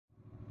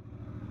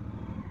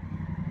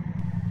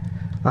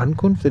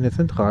Ankunft in der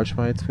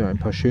Zentralschweiz für ein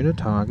paar schöne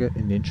Tage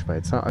in den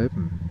Schweizer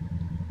Alpen.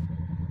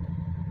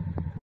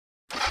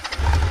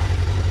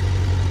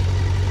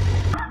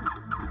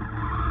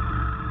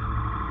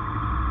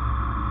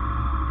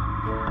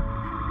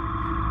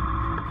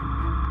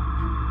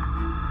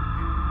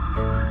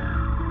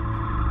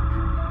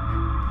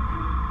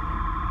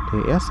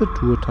 Der erste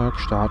Tourtag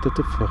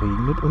startete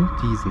verregnet und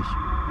diesig.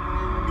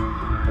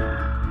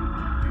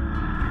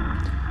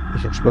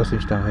 Ich entschloss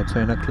mich daher zu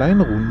einer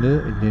kleinen Runde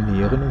in der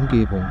näheren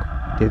Umgebung.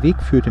 Der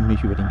Weg führte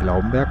mich über den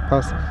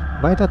Glaubenbergpass,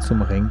 weiter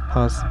zum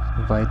Renkpass,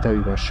 weiter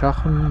über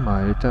Schachen,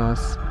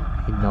 Maltas,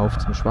 hinauf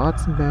zum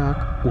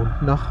Schwarzenberg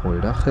und nach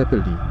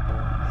Holdach-Heppeli.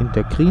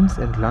 Hinter Kriens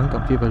entlang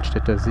am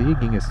Vierwaldstätter See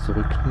ging es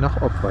zurück nach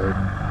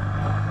Obwalden.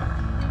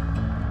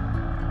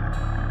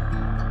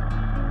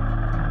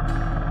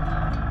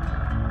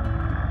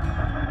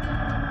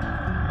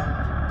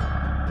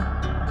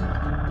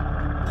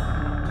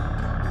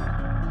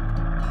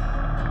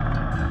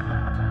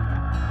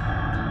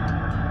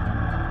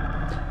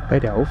 Bei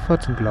der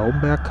Auffahrt zum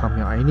Glaubenberg kam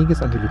mir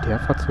einiges an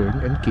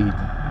Militärfahrzeugen entgegen.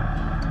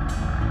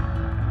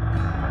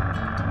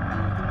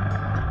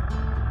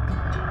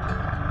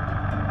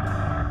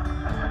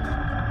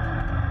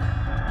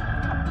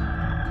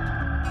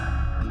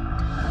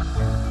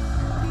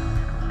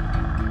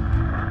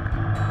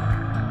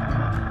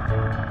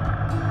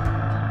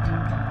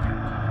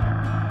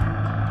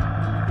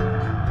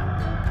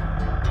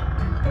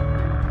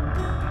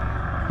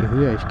 Je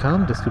höher ich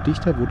kam, desto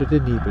dichter wurde der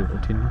Nebel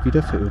und hin und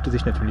wieder verirrte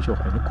sich natürlich auch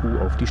eine Kuh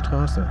auf die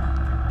Straße.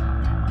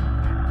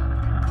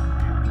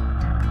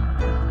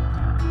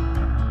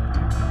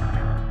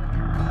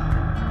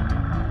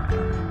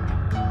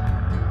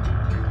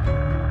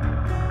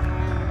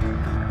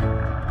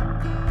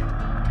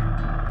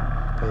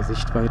 Bei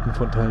Sichtweiten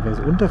von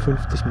teilweise unter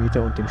 50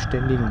 Meter und dem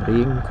ständigen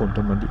Regen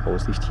konnte man die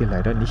Aussicht hier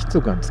leider nicht so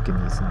ganz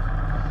genießen.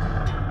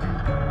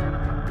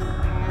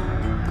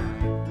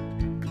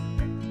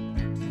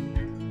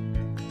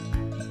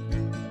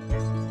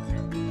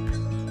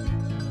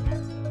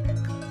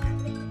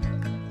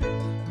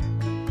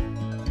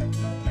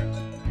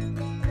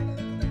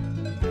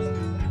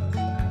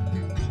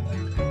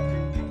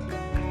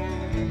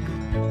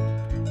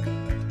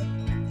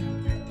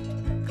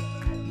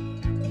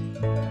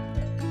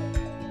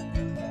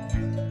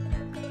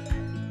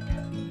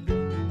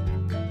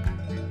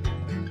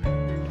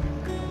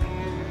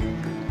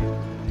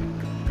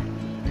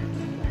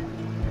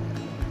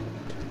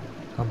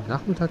 Am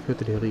Nachmittag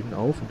hörte der Regen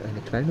auf und eine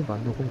kleine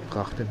Wanderung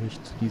brachte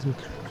mich zu diesem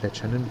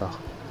plätschernden Bach.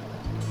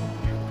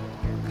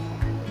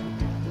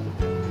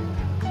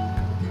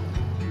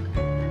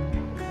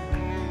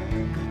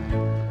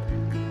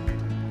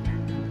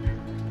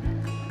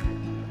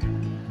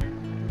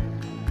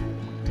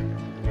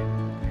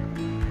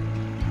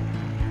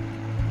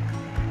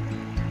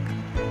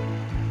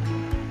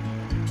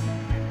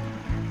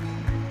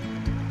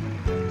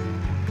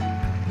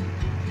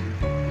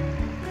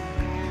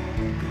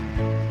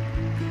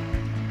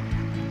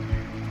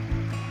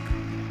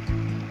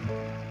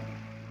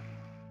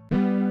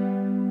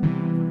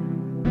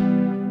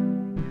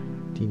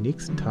 Die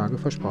nächsten Tage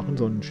versprachen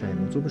Sonnenschein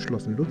und so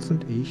beschlossen Lutz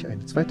und ich,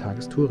 eine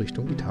 2-Tagestour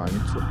Richtung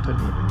Italien zu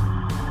unternehmen.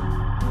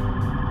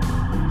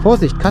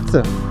 Vorsicht,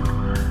 Katze!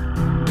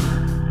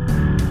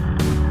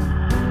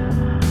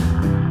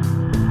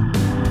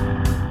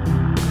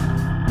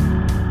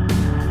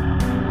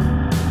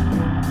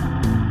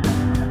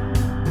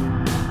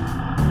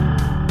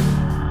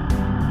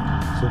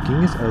 So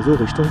ging es also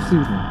Richtung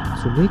Süden,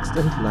 zunächst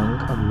entlang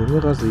am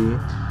Lungerer See,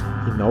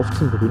 hinauf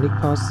zum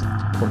Brünigpass,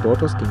 von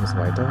dort aus ging es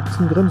weiter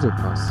zum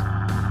Grimselpass.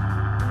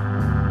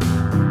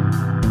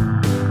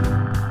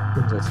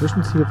 Unser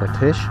Zwischenziel war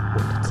Tesch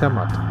und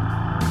Zermatt.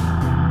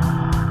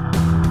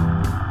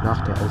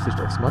 Nach der Aussicht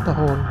aufs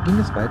Matterhorn ging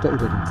es weiter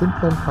über den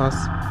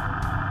Simplonpass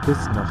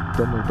bis nach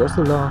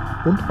Domodossola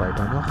und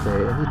weiter nach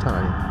Rä in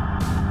Italien.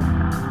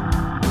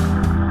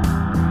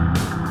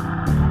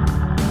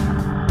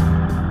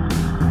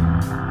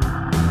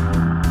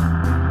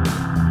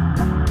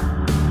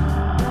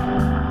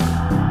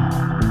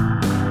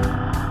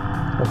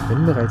 Auch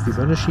wenn bereits die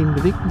Sonne schien,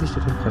 bewegten sich die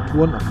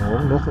Temperaturen am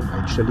Morgen noch im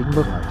einstelligen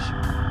Bereich.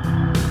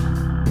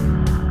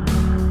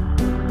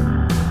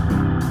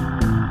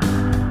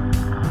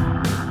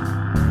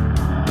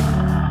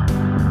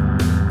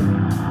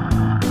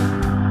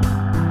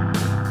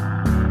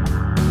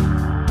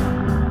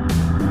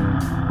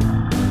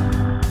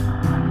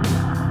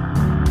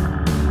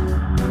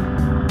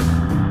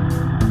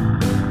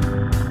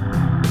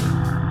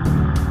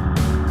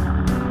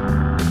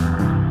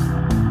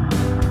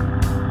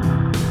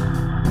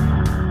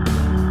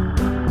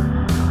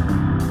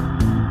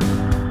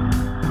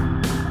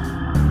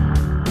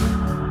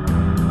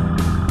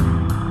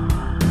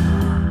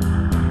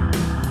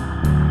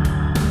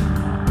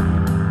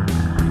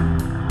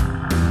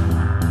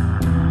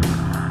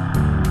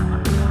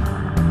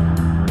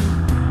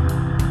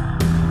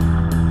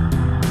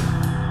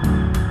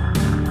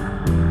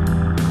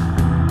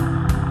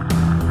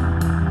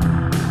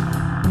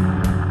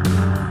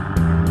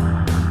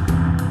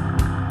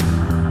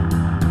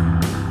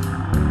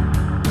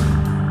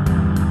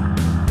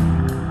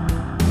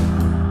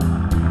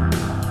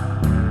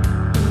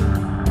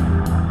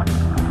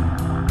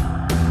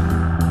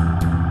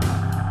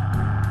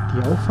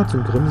 Die Auffahrt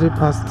zum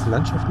Grimselpass ist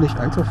landschaftlich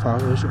als auch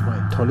fahrerisch immer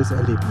ein tolles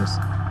Erlebnis.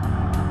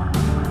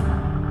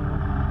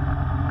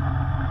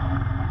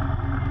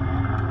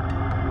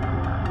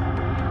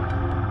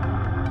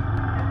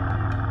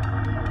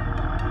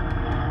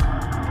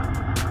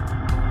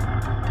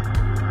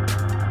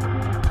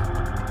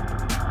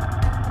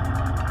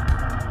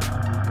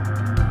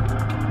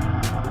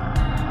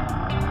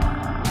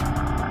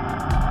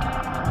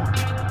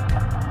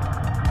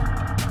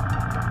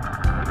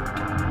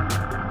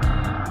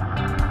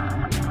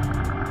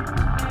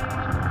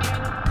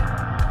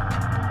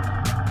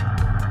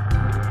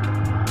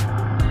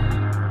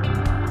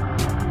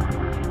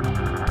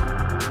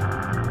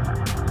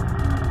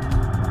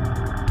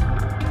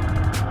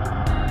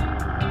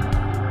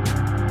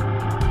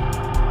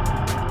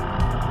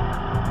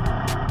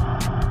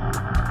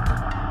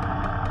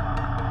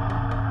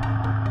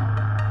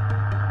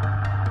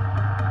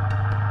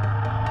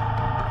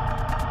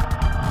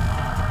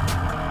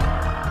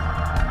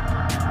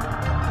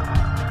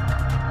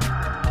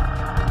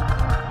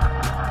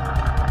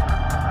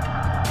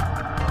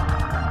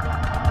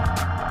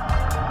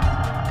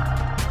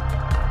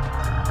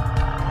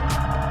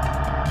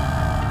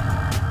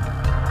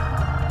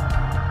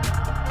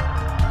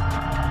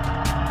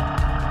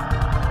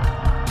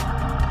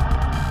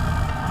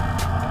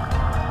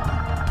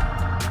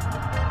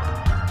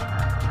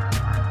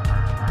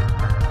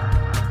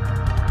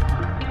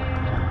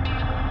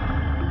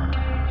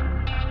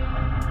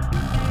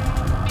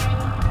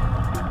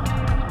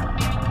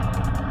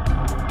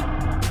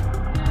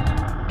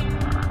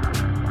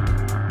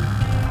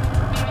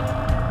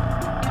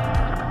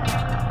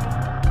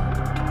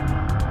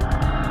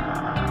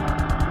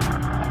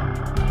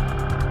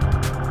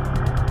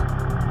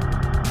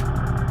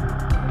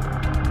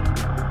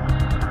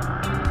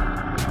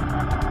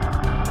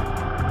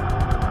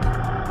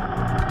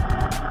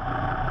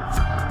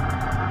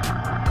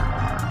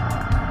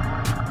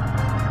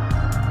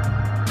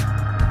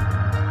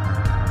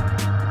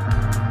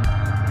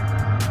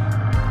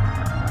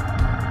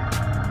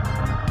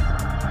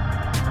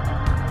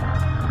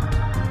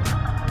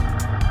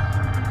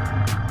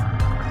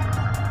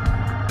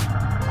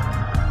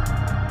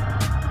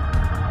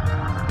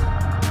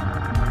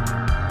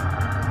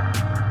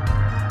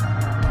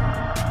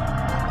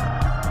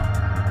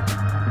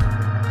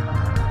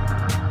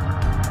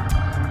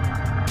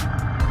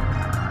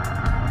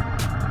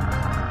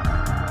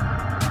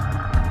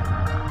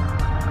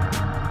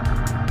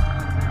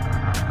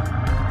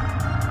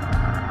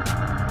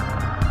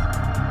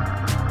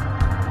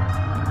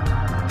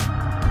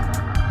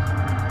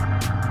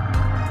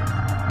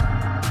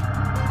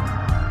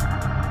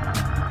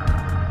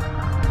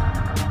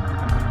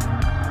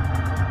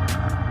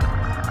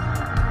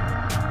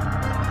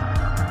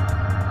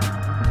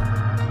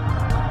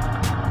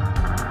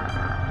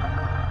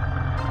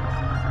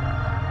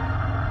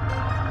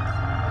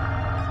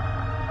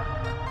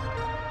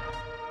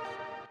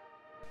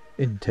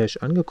 In Tesch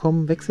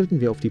angekommen,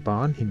 wechselten wir auf die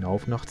Bahn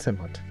hinauf nach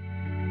Zermatt.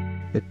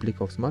 Mit Blick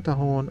aufs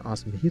Matterhorn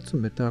aßen wir hier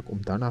zum Mittag,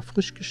 um danach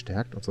frisch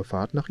gestärkt unsere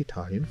Fahrt nach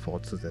Italien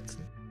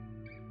fortzusetzen.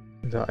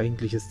 Unser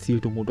eigentliches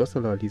Ziel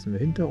Domodossola ließen wir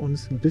hinter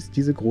uns, bis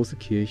diese große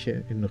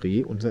Kirche in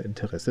Re unser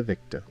Interesse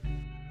weckte.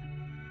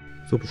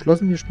 So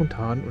beschlossen wir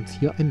spontan, uns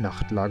hier ein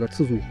Nachtlager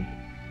zu suchen.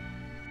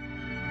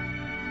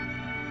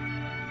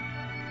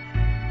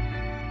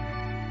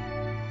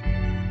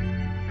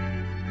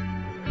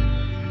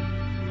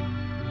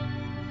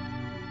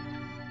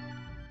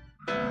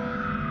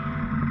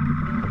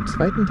 Am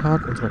zweiten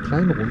Tag unserer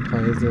kleinen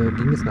Rundreise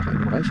ging es nach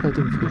einem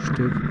reichhaltigen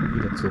Frühstück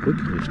wieder zurück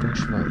Richtung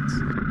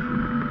Schweiz.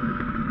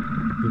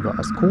 Über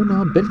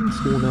Ascona,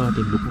 Bellinzona,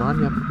 den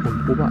Lugmania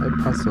und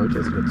Oberalppass sollte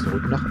es wieder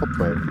zurück nach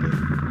Obwalden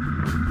gehen.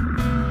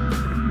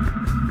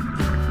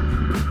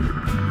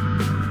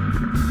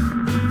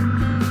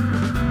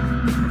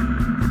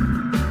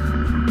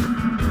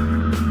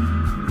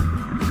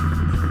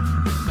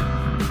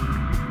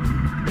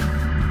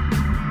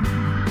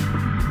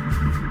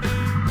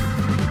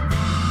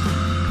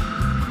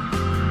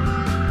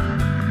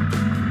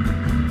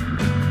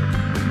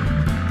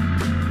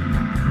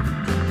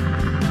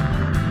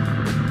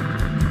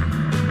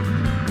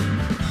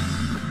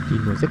 Die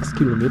nur 6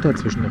 Kilometer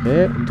zwischen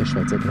Re und der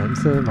Schweizer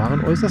Grenze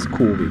waren äußerst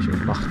kurvig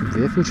und machten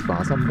sehr viel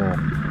Spaß am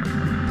Morgen.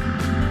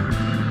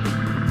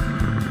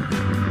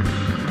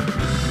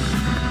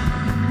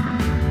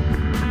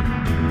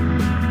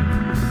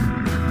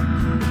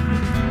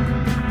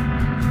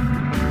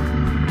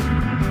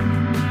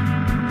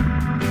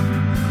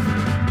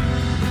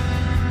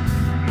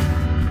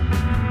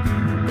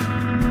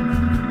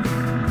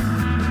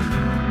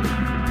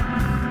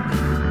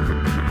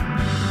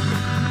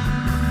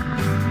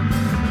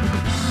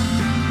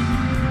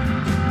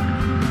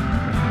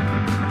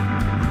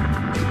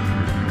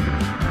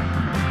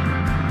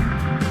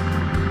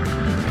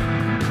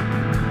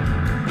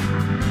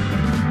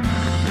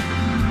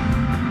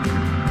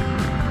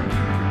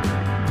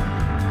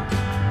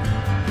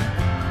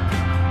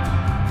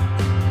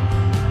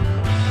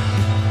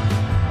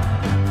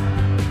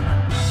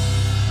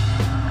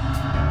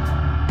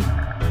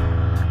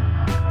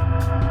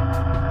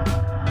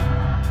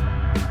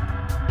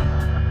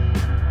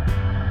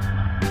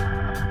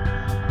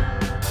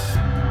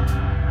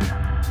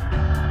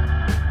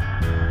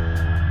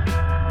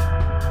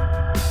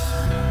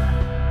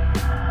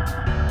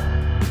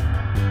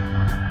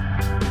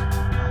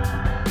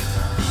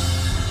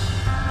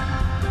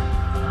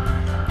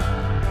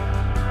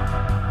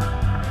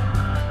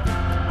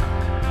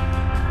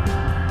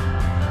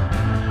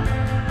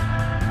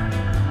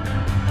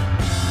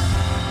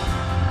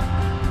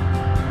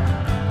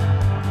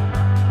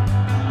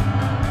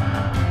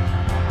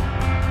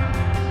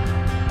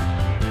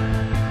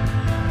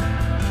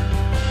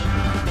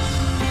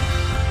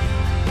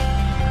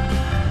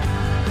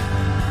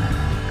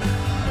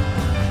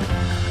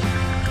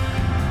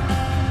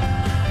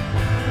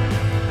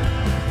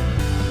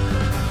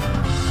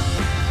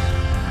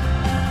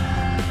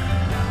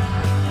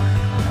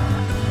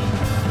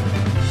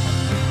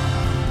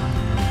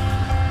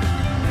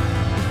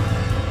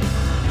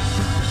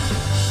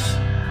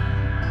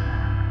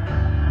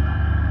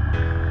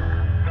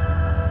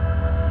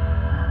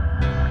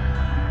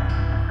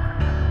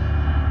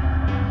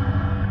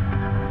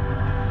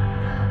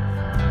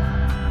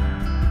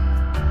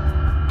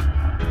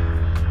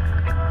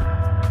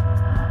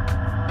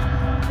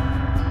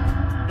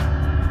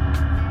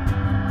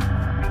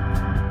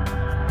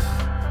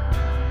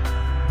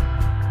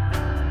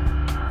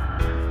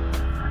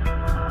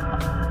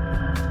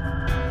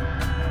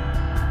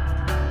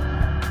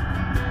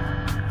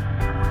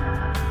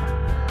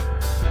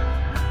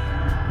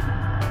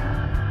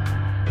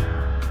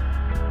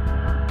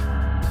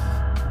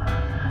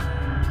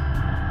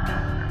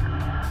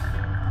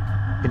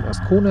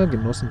 Ancona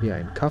genossen wir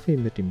einen Kaffee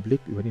mit dem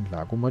Blick über den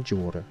Lago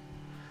Maggiore.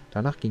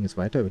 Danach ging es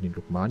weiter über den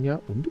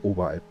Lugmania- und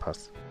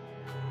Oberalppass.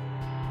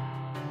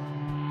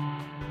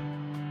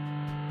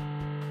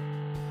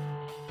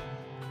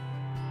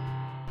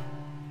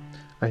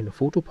 Eine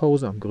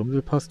Fotopause am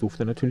Grimselpass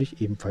durfte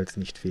natürlich ebenfalls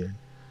nicht fehlen.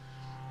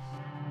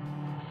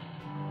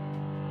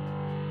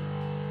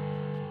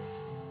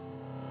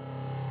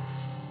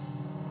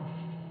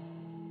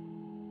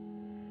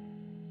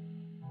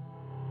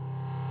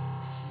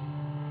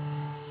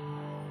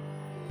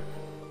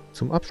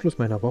 Zum Abschluss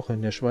meiner Woche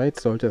in der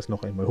Schweiz sollte es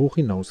noch einmal hoch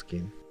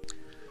hinausgehen.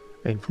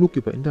 Ein Flug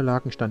über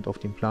Interlaken stand auf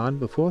dem Plan,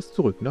 bevor es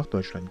zurück nach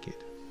Deutschland geht.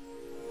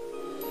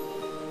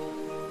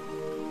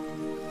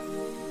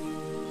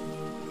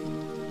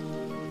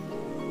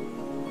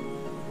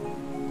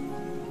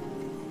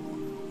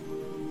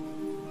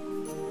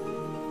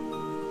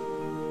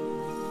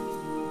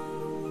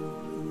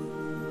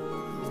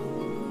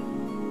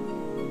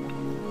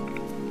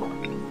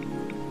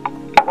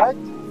 Right.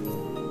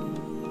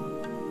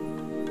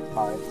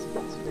 Jetzt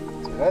wird es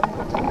wieder zu rennen,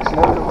 natürlich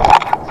schnell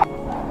gemacht.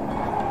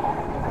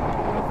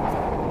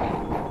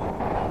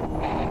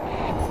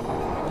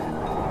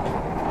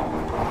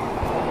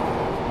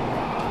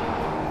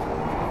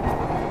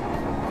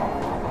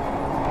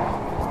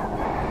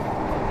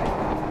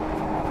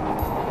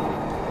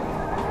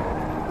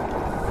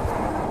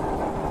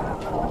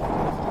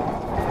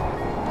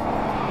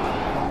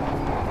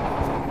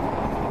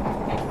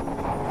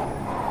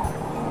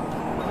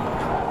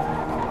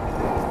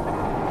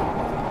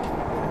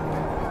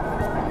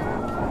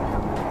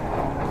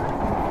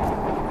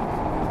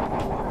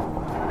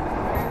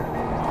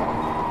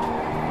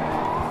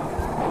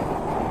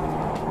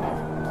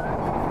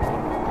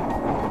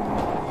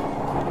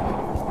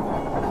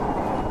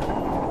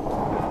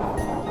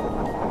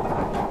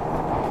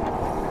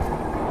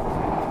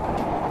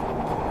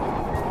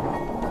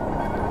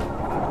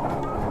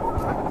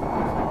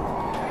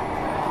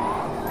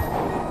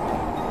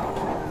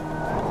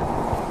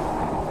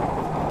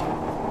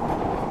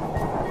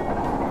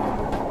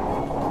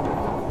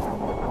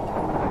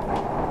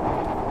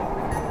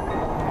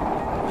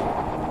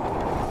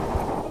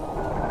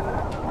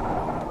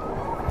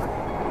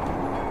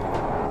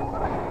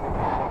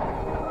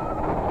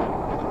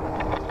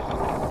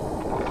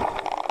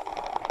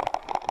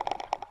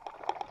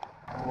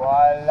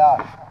 Voilà.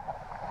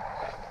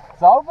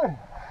 Sauber.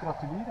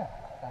 Gratuliere.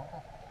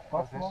 Danke.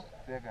 Spaß gemacht.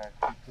 Sehr geil.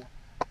 Bitte.